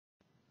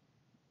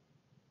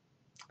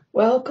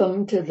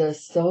Welcome to the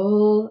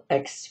Soul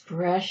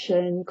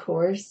Expression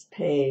course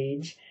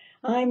page.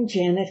 I'm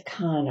Janet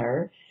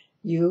Connor.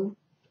 You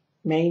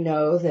may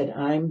know that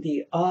I'm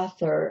the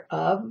author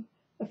of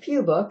a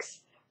few books,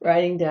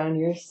 Writing Down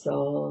Your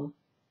Soul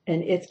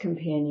and its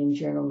companion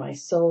journal, My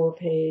Soul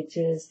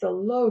Pages, The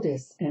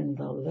Lotus and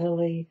the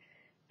Lily,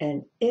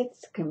 and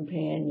its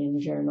companion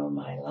journal,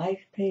 My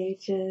Life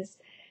Pages,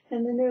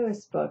 and the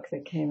newest book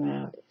that came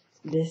out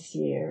this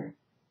year,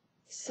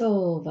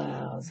 Soul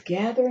Vows,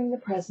 gathering the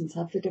presence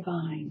of the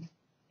divine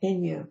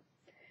in you,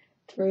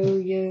 through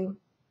you,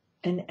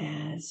 and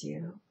as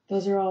you.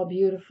 Those are all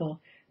beautiful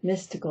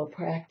mystical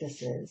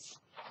practices.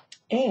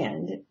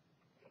 And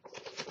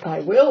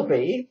I will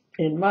be,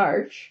 in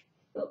March,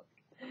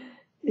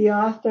 the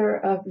author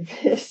of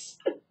this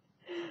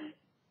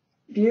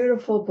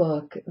beautiful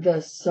book,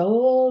 the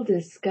Soul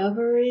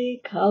Discovery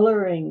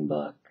Coloring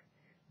Book.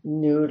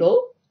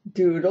 Noodle,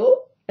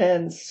 doodle,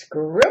 and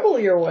scribble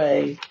your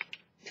way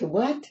to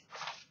what?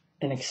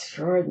 An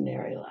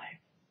extraordinary life.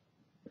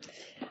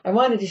 I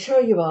wanted to show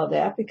you all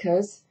that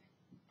because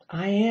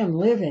I am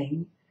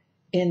living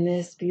in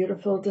this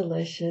beautiful,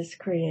 delicious,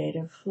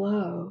 creative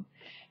flow.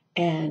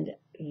 And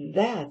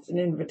that's an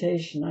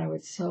invitation I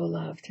would so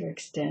love to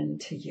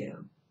extend to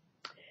you.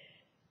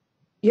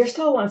 Your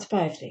soul wants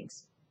 5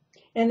 things.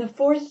 And the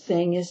 4th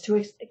thing is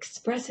to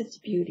express its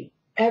beauty.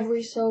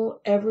 Every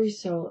soul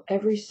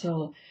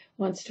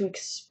wants to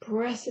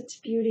express its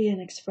beauty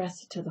and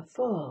express it to the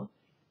full.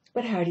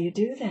 But how do you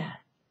do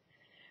that?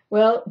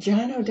 Well,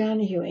 John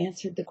O'Donohue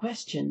answered the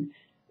question,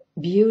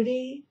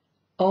 beauty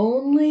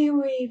only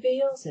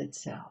reveals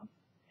itself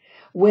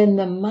when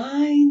the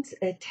mind's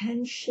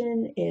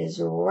attention is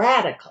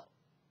radical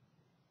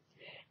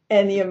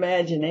and the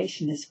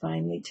imagination is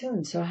finely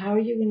tuned. So how are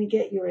you going to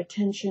get your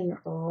attention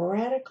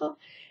radical,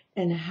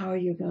 and how are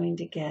you going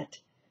to get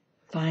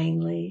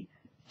finely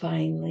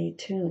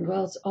tuned?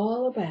 Well, it's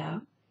all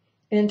about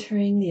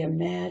entering the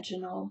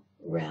imaginal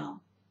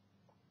realm.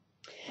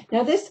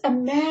 Now, this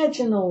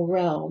imaginal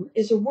realm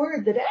is a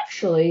word that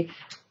actually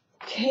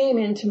came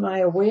into my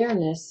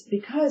awareness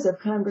because of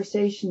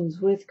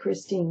conversations with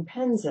Christine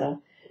Penza,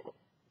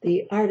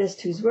 the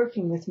artist who's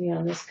working with me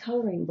on this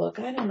coloring book.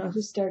 I don't know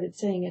who started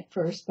saying it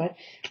first, but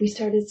we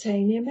started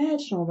saying the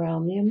imaginal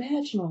realm, the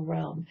imaginal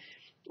realm.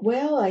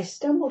 Well, I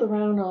stumbled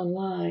around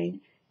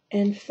online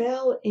and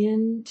fell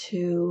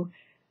into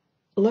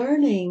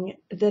learning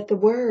that the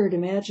word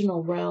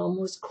imaginal realm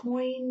was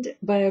coined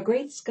by a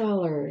great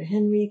scholar,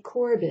 Henry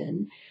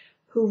Corbin,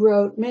 who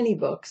wrote many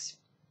books.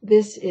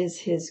 This is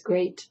his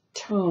great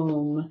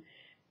tome,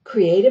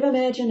 Creative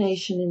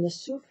Imagination in the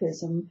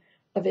Sufism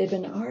of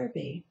Ibn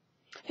Arabi.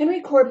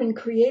 Henry Corbin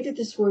created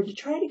this word to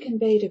try to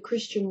convey to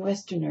Christian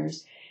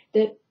Westerners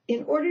that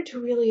in order to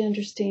really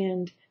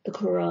understand the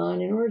Quran,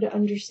 in order to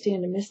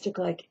understand a mystic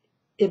like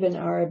Ibn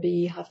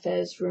Arabi,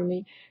 Hafez,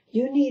 Rumi,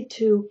 you need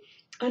to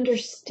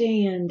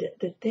understand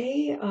that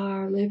they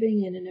are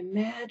living in an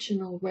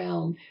imaginal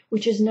realm,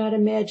 which is not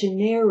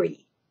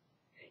imaginary.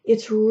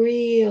 It's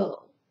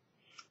real.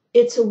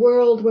 It's a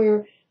world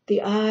where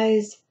the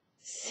eyes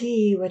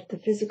see what the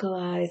physical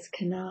eyes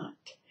cannot.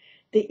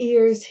 The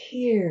ears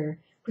hear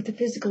what the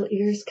physical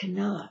ears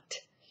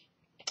cannot.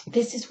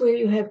 This is where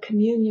you have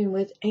communion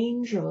with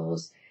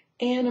angels,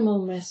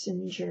 animal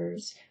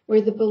messengers,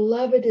 where the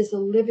beloved is a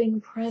living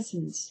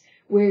presence,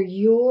 where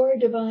your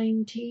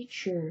divine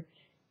teacher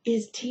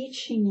is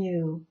teaching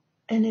you,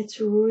 and it's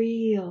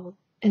real,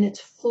 and it's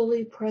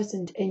fully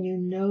present, and you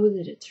know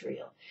that it's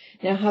real.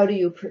 Now, how do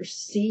you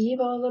perceive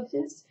all of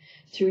this?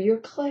 Through your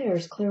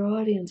clairs,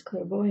 clairaudience,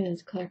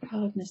 clairvoyance,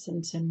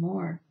 claircognizance, and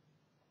more.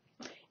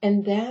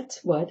 And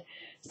that's what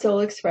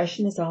soul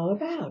expression is all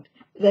about,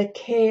 the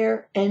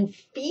care and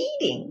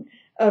feeding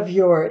of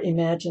your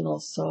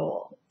imaginal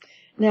soul.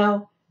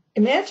 Now,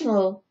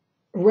 imaginal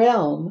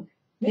realm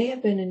may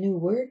have been a new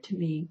word to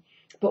me,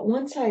 but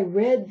once I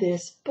read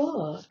this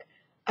book,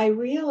 I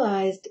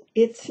realized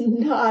it's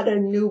not a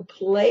new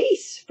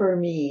place for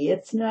me.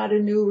 It's not a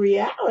new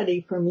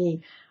reality for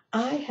me.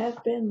 I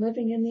have been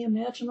living in the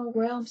imaginal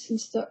realm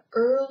since the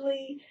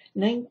early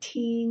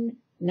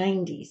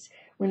 1990s,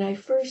 when I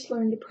first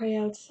learned to pray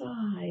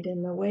outside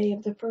in the way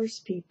of the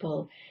first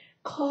people,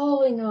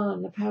 calling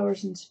on the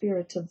powers and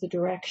spirits of the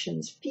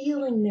directions,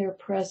 feeling their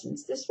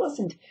presence. This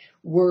wasn't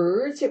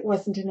words, it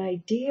wasn't an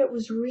idea, it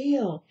was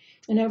real.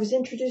 And I was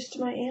introduced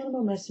to my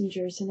animal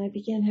messengers, and I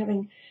began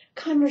having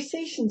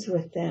conversations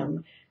with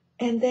them,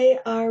 and they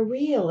are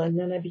real. And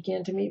then I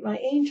began to meet my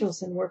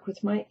angels and work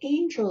with my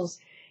angels.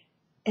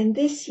 And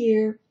this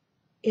year,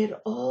 it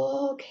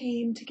all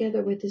came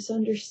together with this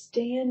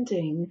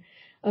understanding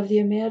of the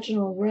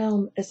imaginal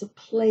realm as a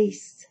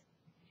place.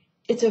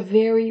 It's a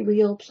very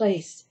real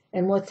place.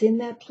 And what's in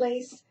that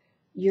place?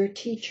 Your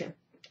teacher,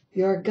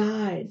 your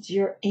guides,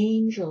 your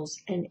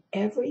angels, and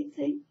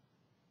everything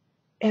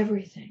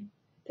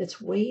that's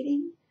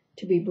waiting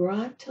to be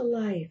brought to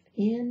life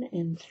in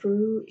and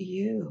through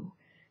you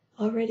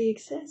already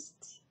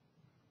exists.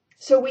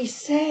 So we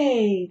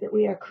say that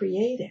we are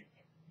creative.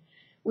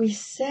 We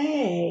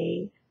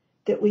say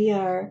that we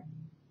are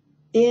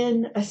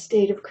in a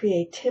state of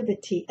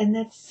creativity. And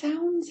that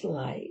sounds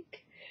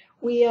like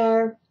we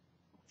are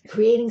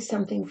creating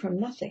something from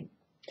nothing.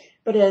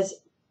 But as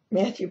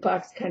Matthew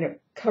Fox kind of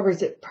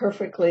covers it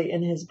perfectly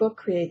in his book,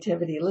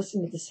 Creativity,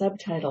 listen to the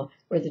subtitle,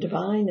 Where the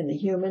Divine and the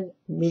Human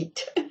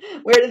Meet.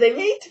 Where do they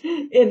meet?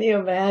 In the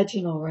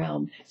imaginal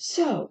realm.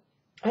 So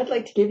I'd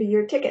like to give you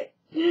your ticket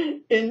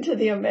into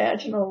the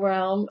imaginal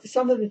realm.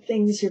 Some of the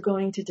things you're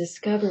going to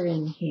discover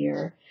in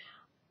here,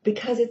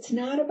 because it's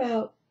not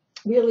about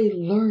really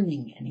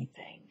learning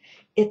anything.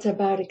 It's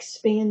about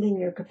expanding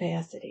your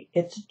capacity.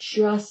 It's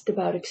just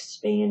about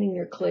expanding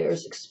your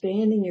clairs,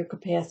 expanding your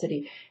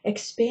capacity,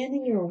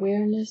 expanding your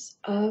awareness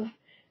of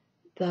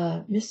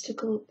the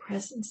mystical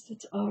presence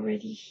that's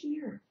already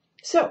here.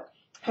 So,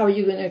 how are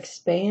you going to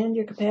expand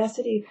your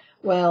capacity?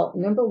 Well,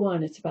 number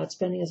one, it's about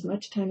spending as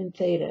much time in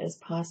theta as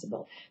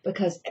possible,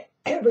 because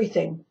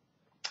everything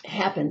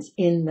happens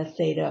in the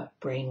theta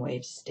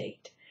brainwave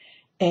state.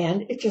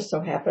 And it just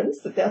so happens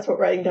that that's what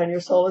Writing Down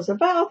Your Soul is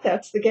about.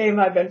 That's the game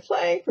I've been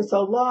playing for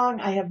so long.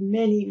 I have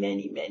many,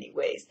 many, many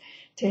ways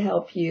to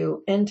help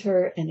you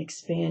enter and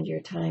expand your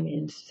time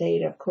in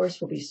theta. Of course,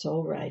 we'll be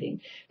soul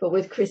writing. But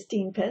with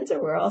Christine Penza,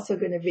 we're also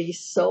going to be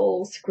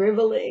soul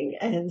scribbling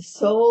and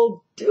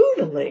soul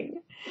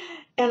doodling.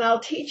 And I'll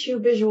teach you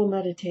visual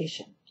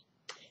meditation.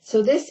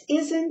 So this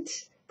isn't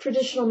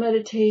traditional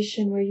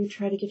meditation where you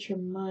try to get your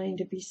mind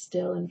to be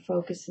still and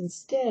focus.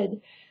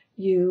 Instead,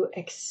 you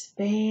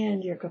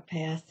expand your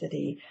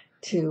capacity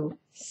to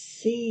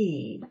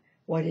see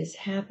what is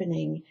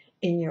happening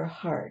in your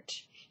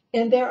heart.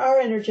 And there are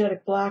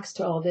energetic blocks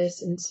to all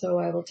this, and so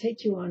I will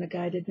take you on a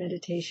guided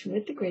meditation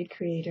with the great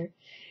creator,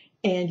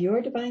 and your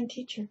divine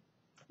teacher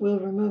will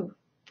remove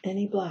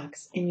any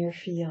blocks in your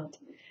field.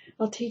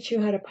 I'll teach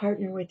you how to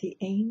partner with the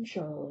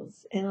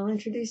angels, and I'll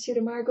introduce you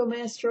to Margot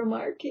Mastro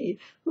Markey,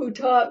 who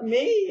taught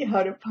me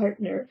how to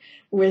partner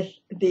with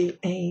the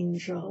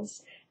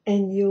angels.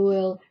 And you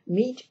will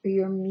meet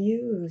your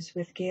muse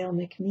with Gail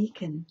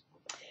McMeekin.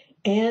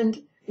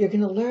 And you're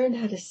going to learn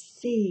how to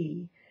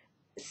see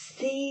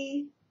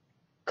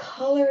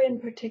color in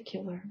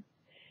particular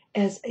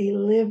as a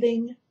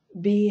living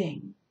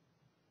being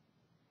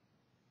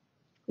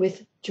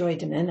with Joy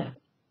DeMena.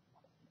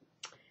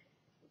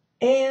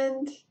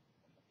 And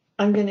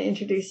I'm going to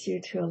introduce you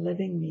to a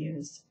living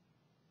muse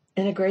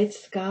and a great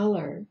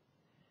scholar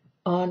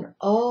on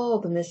all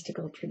the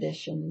mystical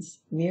traditions,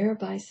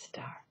 Mirabai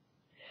Starr.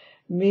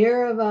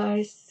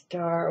 Mirabai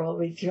Starr will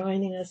be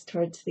joining us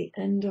towards the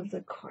end of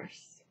the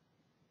course.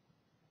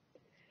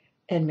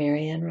 And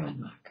Marianne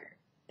Radmacher,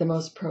 the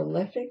most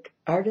prolific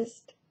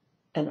artist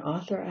and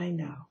author I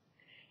know.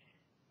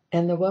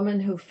 And the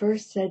woman who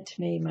first said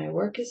to me, my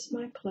work is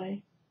my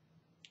play,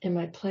 and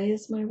my play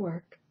is my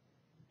work,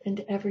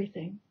 and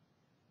everything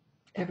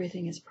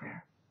is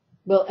prayer.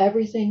 Well,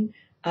 everything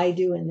I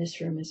do in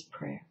this room is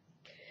prayer.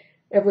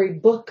 Every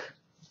book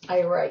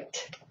I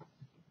write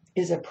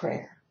is a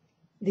prayer.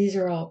 These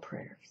are all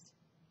prayers.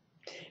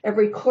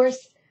 Every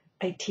course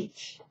I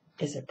teach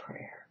is a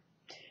prayer.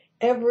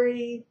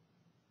 Every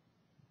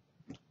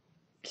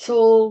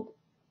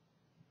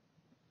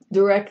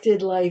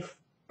soul-directed life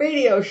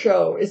radio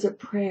show is a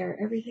prayer.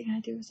 Everything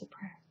I do is a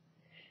prayer.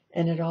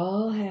 And it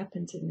all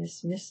happens in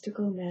this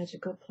mystical,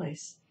 magical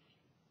place,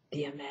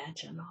 the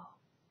imaginal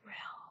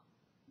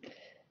realm.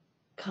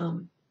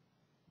 Come,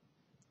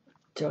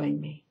 join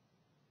me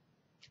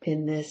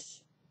in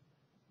this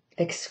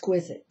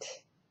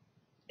exquisite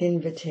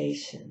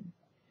invitation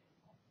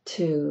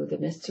to the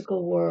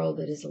mystical world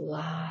that is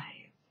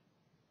alive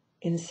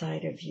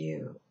inside of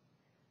you,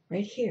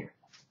 right here,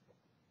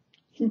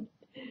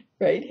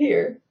 right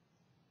here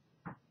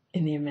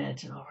in the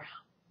imaginal realm.